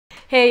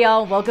Hey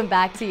y'all, welcome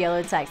back to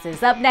YOLO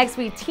Texas. Up next,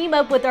 we team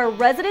up with our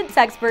resident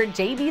expert,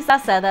 JB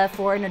Sauceda,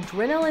 for an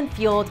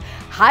adrenaline-fueled,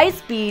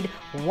 high-speed,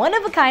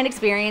 one-of-a-kind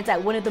experience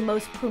at one of the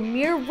most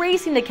premier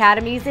racing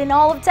academies in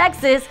all of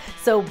Texas.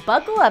 So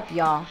buckle up,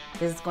 y'all.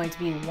 This is going to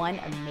be one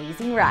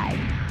amazing ride.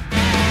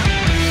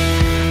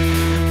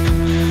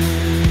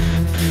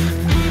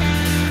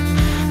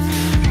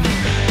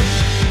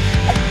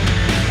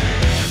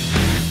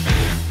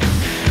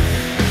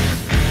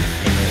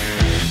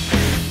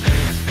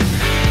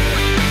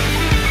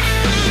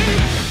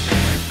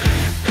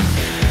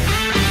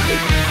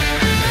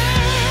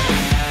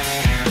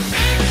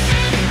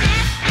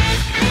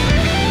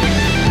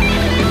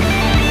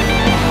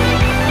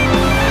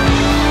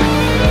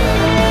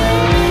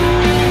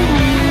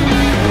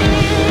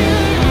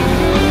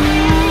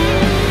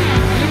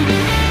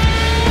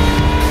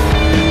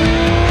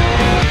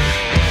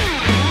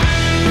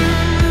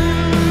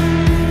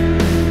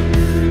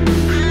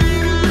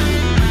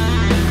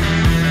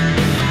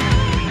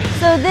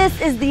 So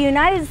this is the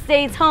United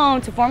States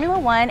home to Formula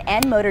One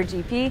and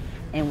MotoGP,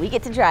 and we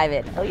get to drive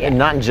it. Oh yeah. And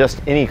not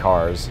just any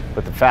cars,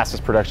 but the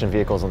fastest production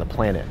vehicles on the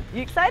planet.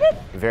 You excited?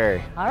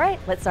 Very. All right,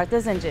 let's start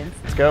those engines.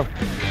 Let's go.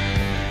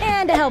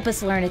 And to help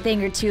us learn a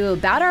thing or two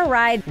about our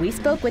ride, we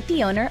spoke with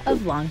the owner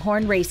of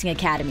Longhorn Racing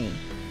Academy.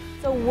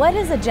 So what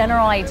is a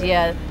general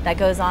idea that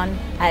goes on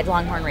at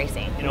Longhorn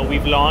Racing? You know,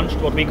 we've launched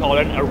what we call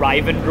an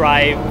arrive and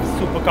drive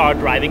supercar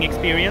driving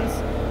experience.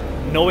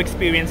 No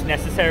experience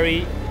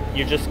necessary.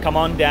 You just come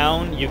on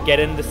down, you get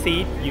in the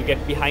seat, you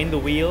get behind the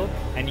wheel,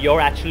 and you're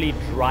actually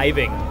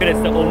driving. It's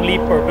the only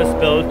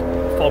purpose-built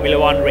Formula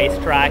One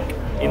racetrack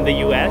in the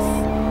US.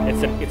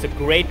 It's a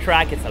great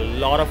track, it's a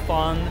lot of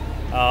fun,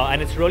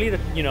 and it's really the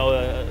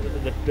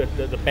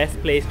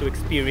best place to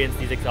experience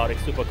these exotic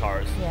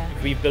supercars. Yeah.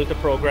 We've built a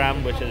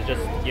program which is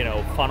just,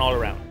 fun all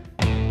around.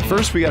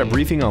 First, we got a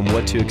briefing on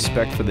what to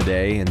expect for the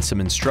day and some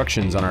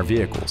instructions on our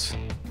vehicles.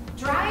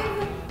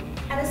 Drive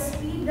at a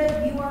speed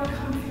that you are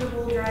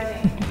comfortable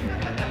driving.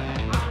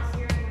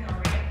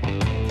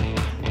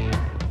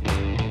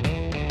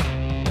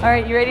 All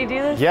right, you ready to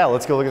do this? Yeah,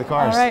 let's go look at the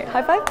cars. All right,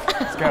 high five.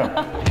 Let's go.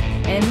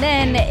 And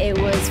then it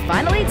was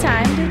finally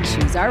time to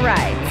choose our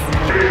rides.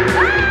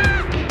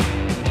 Ah!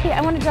 Hey,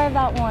 I want to drive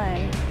that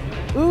one.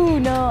 Ooh,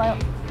 no, I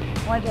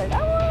want to drive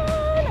that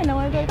one. I don't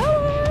want to drive that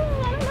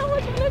one. I don't know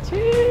which one to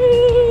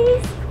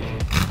choose.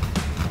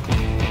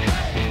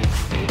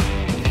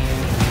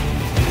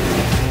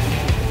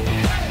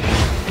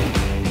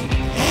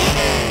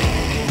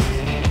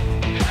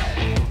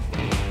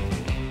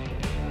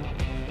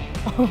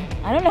 Oh,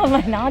 I don't know if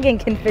my noggin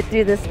can fit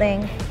through this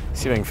thing.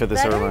 See if I can fit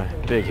this over my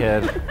big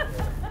head.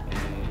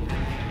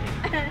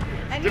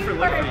 Different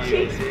look for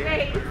cheeks,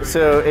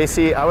 So,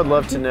 AC, I would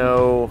love to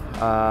know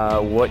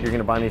what you're going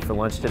to buy me for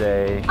lunch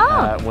today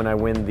when I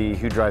win the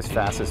Who Drives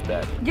Fastest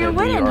bet. You're that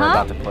winning, we are huh?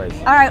 about to place.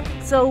 All right,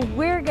 so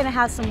we're going to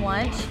have some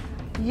lunch.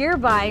 You're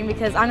buying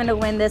because I'm going to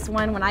win this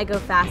one when I go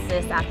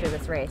fastest after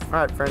this race. All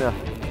right, fair enough.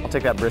 I'll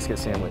take that brisket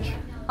sandwich.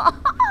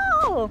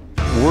 Oh!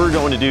 We're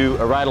going to do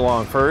a ride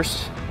along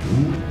first.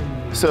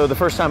 So the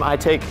first time I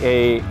take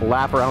a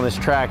lap around this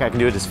track, I can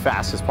do it as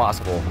fast as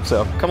possible.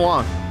 So come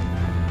along.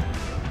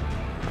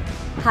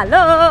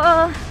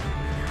 Hello!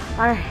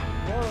 All right,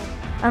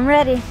 I'm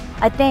ready,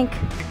 I think.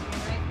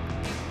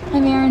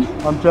 I'm Aerin.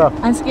 I'm Jeff.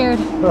 I'm scared.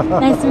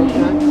 Nice to meet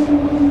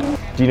you.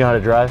 Do you know how to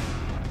drive?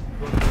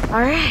 All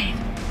right,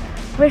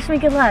 wish me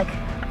good luck.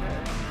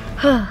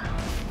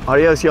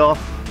 Adios, y'all.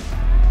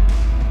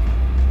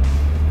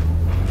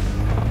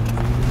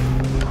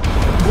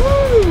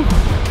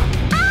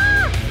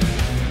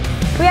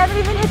 We haven't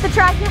even hit the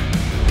track yet.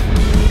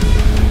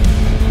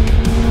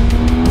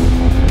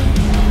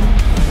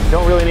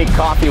 Don't really need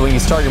coffee when you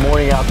start your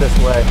morning out this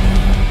way.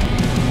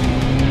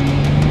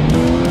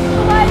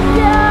 Oh my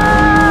God!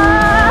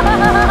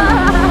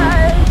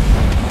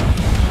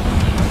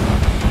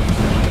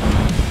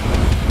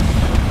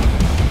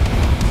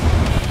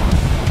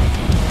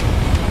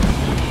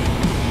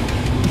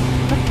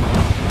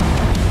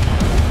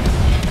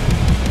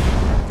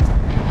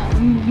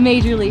 I'm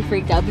majorly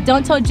freaked out, but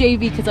don't tell JV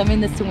because I'm in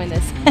this to win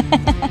this.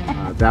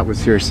 That was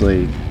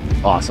seriously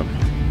awesome.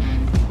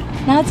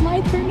 Now it's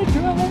my turn to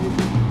drive.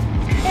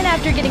 And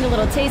after getting a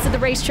little taste of the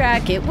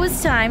racetrack, it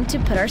was time to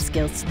put our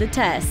skills to the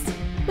test.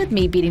 With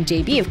me beating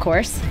JB, of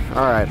course.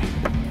 All right,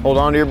 hold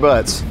on to your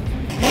butts.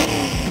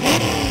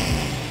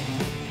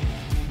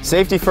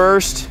 Safety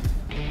first,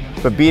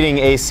 but beating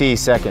AC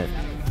second.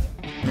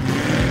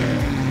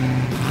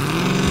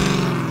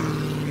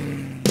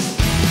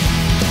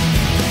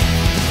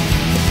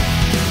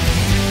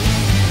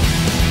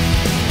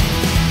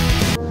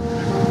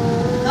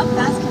 How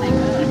fast can I go?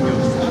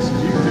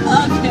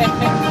 Okay.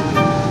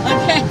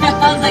 Okay, I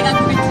was like, I'm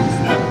going too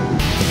slow.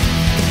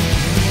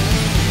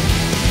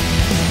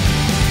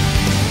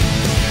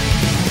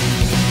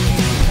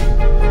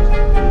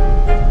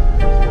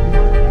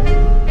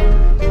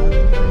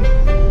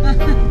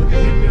 Look at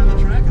him down the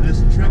track and this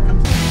track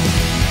comes.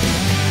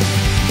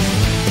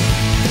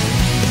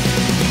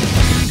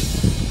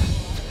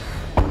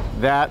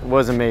 That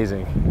was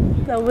amazing.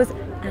 That was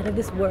out of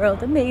this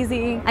world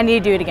amazing. I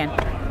need to do it again.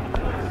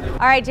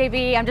 All right,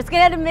 JB, I'm just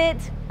gonna admit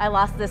I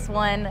lost this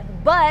one,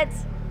 but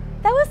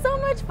that was so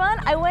much fun.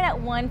 I went at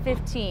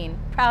 1:15.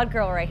 Proud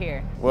girl right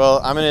here.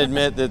 Well, I'm going to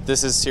admit that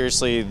this is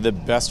seriously the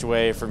best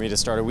way for me to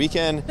start a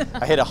weekend.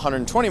 I hit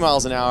 120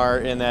 miles an hour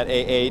in that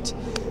A8.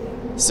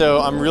 So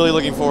I'm really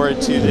looking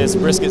forward to this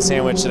brisket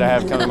sandwich that I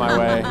have coming my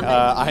way.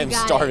 I am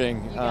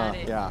starving.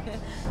 Yeah.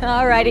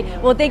 All righty.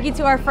 Well, thank you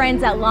to our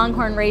friends at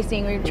Longhorn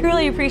Racing. We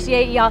truly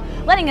appreciate y'all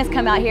letting us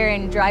come out here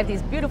and drive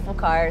these beautiful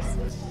cars.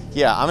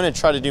 Yeah, I'm going to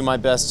try to do my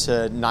best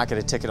to not get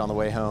a ticket on the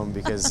way home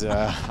because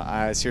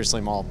I seriously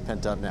am all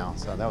pent up now.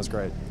 So that was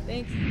great.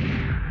 Thanks.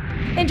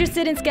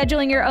 Interested in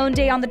scheduling your own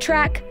day on the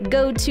track?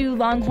 Go to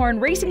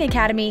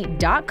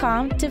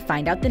longhornracingacademy.com to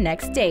find out the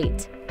next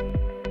date.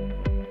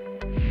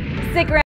 Stick around.